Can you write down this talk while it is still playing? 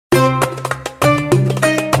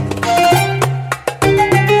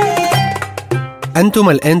أنتم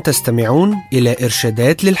الآن تستمعون إلى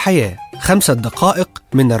إرشادات للحياة، 5 دقائق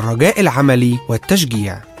من الرجاء العملي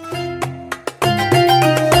والتشجيع.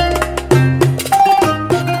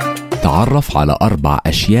 تعرف على 4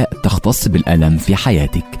 أشياء تختص بالألم في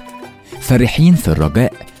حياتك. فرحين في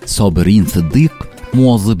الرجاء، صابرين في الضيق،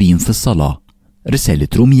 مواظبين في الصلاة. رسالة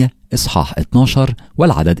روميا إصحاح 12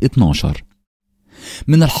 والعدد 12.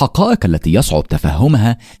 من الحقائق التي يصعب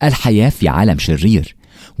تفهمها الحياة في عالم شرير،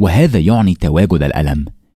 وهذا يعني تواجد الألم.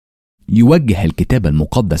 يوجه الكتاب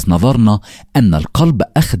المقدس نظرنا أن القلب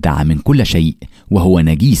أخدع من كل شيء وهو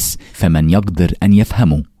نجيس، فمن يقدر أن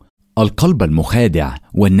يفهمه؟ القلب المخادع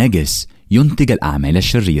والنجس ينتج الأعمال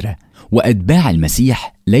الشريرة، وأتباع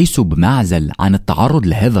المسيح ليسوا بمعزل عن التعرض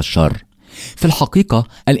لهذا الشر. في الحقيقة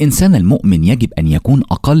الإنسان المؤمن يجب أن يكون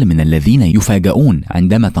أقل من الذين يفاجؤون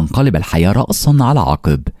عندما تنقلب الحياة رأسا على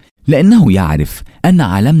عقب، لأنه يعرف أن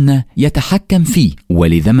عالمنا يتحكم فيه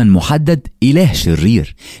ولزمن محدد إله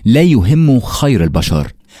شرير لا يهم خير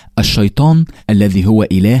البشر، الشيطان الذي هو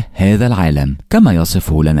إله هذا العالم، كما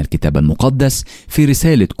يصفه لنا الكتاب المقدس في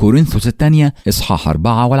رسالة كورنثوس الثانية إصحاح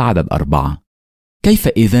 4 والعدد 4. كيف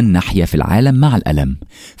إذن نحيا في العالم مع الألم؟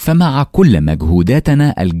 فمع كل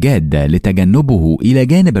مجهوداتنا الجادة لتجنبه إلى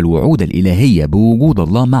جانب الوعود الإلهية بوجود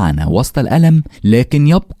الله معنا وسط الألم، لكن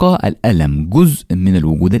يبقى الألم جزء من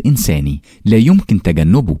الوجود الإنساني لا يمكن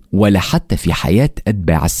تجنبه ولا حتى في حياة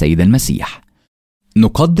أتباع السيد المسيح.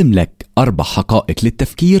 نقدم لك 4 حقائق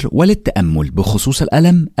للتفكير وللتأمل بخصوص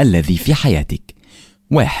الألم الذي في حياتك.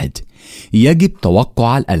 1. يجب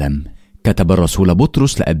توقع الألم. كتب الرسول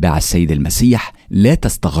بطرس لأتباع السيد المسيح: لا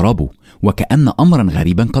تستغربوا وكأن أمرا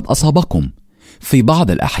غريبا قد أصابكم. في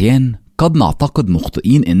بعض الأحيان قد نعتقد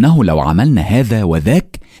مخطئين إنه لو عملنا هذا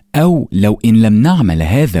وذاك، أو لو إن لم نعمل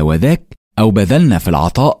هذا وذاك، أو بذلنا في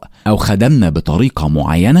العطاء، أو خدمنا بطريقة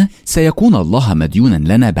معينة، سيكون الله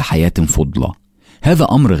مديونا لنا بحياة فضلة. هذا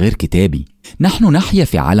أمر غير كتابي. نحن نحيا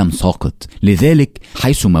في عالم ساقط، لذلك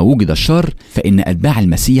حيثما وجد الشر فإن أتباع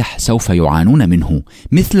المسيح سوف يعانون منه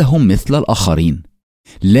مثلهم مثل الآخرين.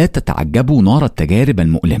 لا تتعجبوا نار التجارب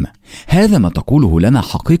المؤلمة. هذا ما تقوله لنا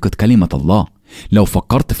حقيقة كلمة الله. لو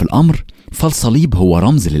فكرت في الأمر فالصليب هو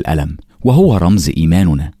رمز للألم، وهو رمز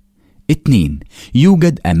إيماننا. 2.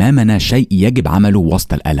 يوجد أمامنا شيء يجب عمله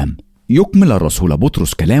وسط الألم. يكمل الرسول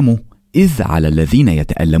بطرس كلامه: إذ على الذين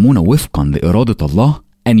يتألمون وفقا لإرادة الله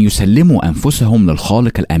أن يسلموا أنفسهم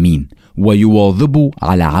للخالق الأمين ويواظبوا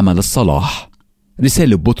على عمل الصلاح.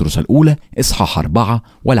 رسالة بطرس الأولى إصحاح 4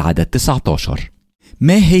 والعدد 19.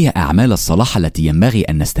 ما هي أعمال الصلاح التي ينبغي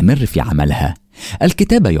أن نستمر في عملها؟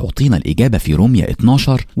 الكتاب يعطينا الإجابة في روميا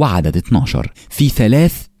 12 وعدد 12 في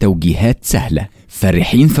 3 توجيهات سهلة: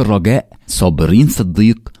 فرحين في الرجاء، صابرين في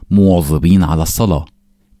الضيق، مواظبين على الصلاة.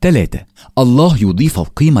 3. الله يضيف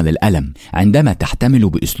القيمة للألم عندما تحتمل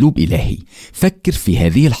بأسلوب إلهي. فكر في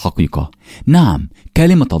هذه الحقيقة. نعم،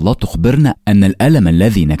 كلمة الله تخبرنا أن الألم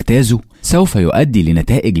الذي نجتازه سوف يؤدي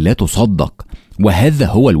لنتائج لا تصدق، وهذا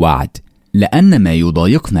هو الوعد. لأن ما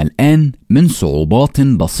يضايقنا الآن من صعوبات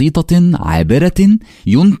بسيطة عابرة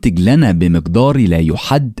ينتج لنا بمقدار لا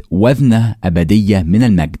يحد وزنه أبدية من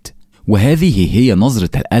المجد. وهذه هي نظرة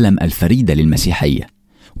الألم الفريدة للمسيحية.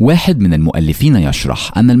 واحد من المؤلفين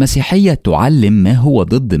يشرح أن المسيحية تعلم ما هو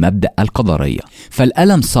ضد مبدأ القدرية،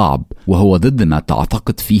 فالألم صعب وهو ضد ما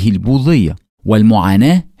تعتقد فيه البوذية،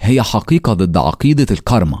 والمعاناة هي حقيقة ضد عقيدة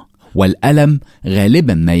الكارما، والألم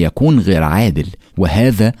غالبا ما يكون غير عادل،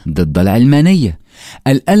 وهذا ضد العلمانية.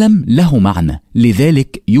 الألم له معنى،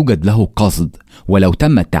 لذلك يوجد له قصد، ولو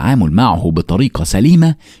تم التعامل معه بطريقة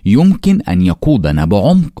سليمة يمكن أن يقودنا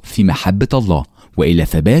بعمق في محبة الله وإلى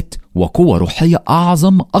ثبات وقوة روحية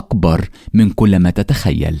أعظم أكبر من كل ما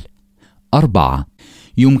تتخيل. 4.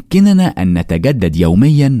 يمكننا أن نتجدد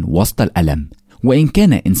يوميا وسط الألم. وإن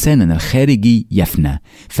كان إنساننا الخارجي يفنى،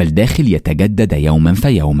 فالداخل يتجدد يوما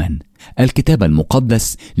فيوما. الكتاب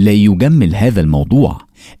المقدس لا يجمل هذا الموضوع.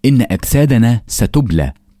 إن أجسادنا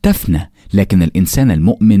ستبلى تفنى، لكن الإنسان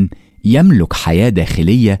المؤمن يملك حياة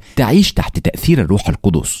داخلية تعيش تحت تأثير الروح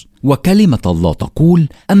القدس. وكلمة الله تقول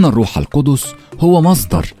أن الروح القدس هو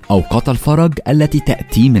مصدر أوقات الفرج التي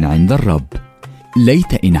تأتي من عند الرب.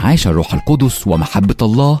 ليت إن عاش الروح القدس ومحبة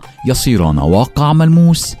الله يصيران واقع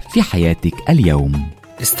ملموس في حياتك اليوم.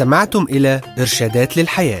 استمعتم إلى إرشادات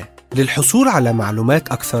للحياة. للحصول على معلومات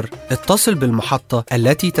أكثر اتصل بالمحطة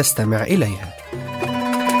التي تستمع إليها.